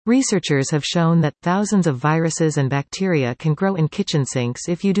Researchers have shown that thousands of viruses and bacteria can grow in kitchen sinks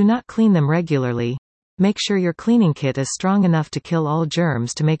if you do not clean them regularly. Make sure your cleaning kit is strong enough to kill all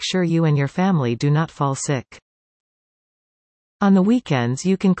germs to make sure you and your family do not fall sick. On the weekends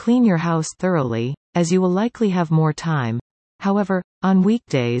you can clean your house thoroughly, as you will likely have more time. However, on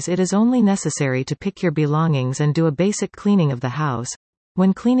weekdays it is only necessary to pick your belongings and do a basic cleaning of the house.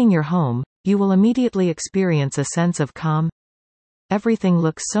 When cleaning your home, you will immediately experience a sense of calm. Everything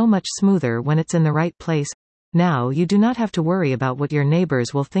looks so much smoother when it's in the right place. Now you do not have to worry about what your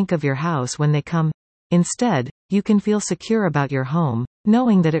neighbors will think of your house when they come. Instead, you can feel secure about your home,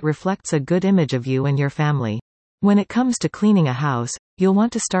 knowing that it reflects a good image of you and your family. When it comes to cleaning a house, you'll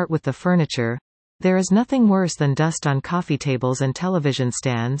want to start with the furniture. There is nothing worse than dust on coffee tables and television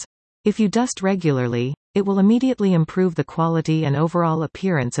stands. If you dust regularly, it will immediately improve the quality and overall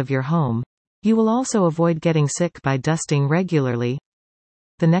appearance of your home. You will also avoid getting sick by dusting regularly.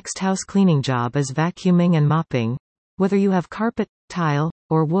 The next house cleaning job is vacuuming and mopping. Whether you have carpet, tile,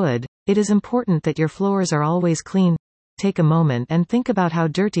 or wood, it is important that your floors are always clean. Take a moment and think about how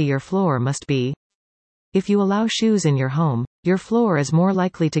dirty your floor must be. If you allow shoes in your home, your floor is more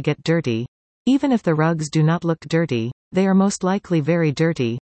likely to get dirty. Even if the rugs do not look dirty, they are most likely very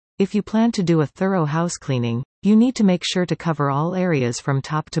dirty. If you plan to do a thorough house cleaning, you need to make sure to cover all areas from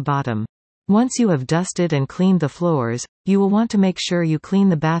top to bottom. Once you have dusted and cleaned the floors, you will want to make sure you clean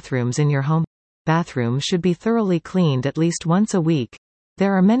the bathrooms in your home. Bathrooms should be thoroughly cleaned at least once a week.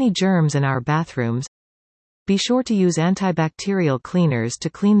 There are many germs in our bathrooms. Be sure to use antibacterial cleaners to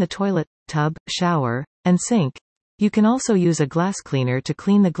clean the toilet, tub, shower, and sink. You can also use a glass cleaner to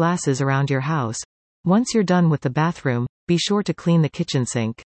clean the glasses around your house. Once you're done with the bathroom, be sure to clean the kitchen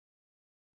sink.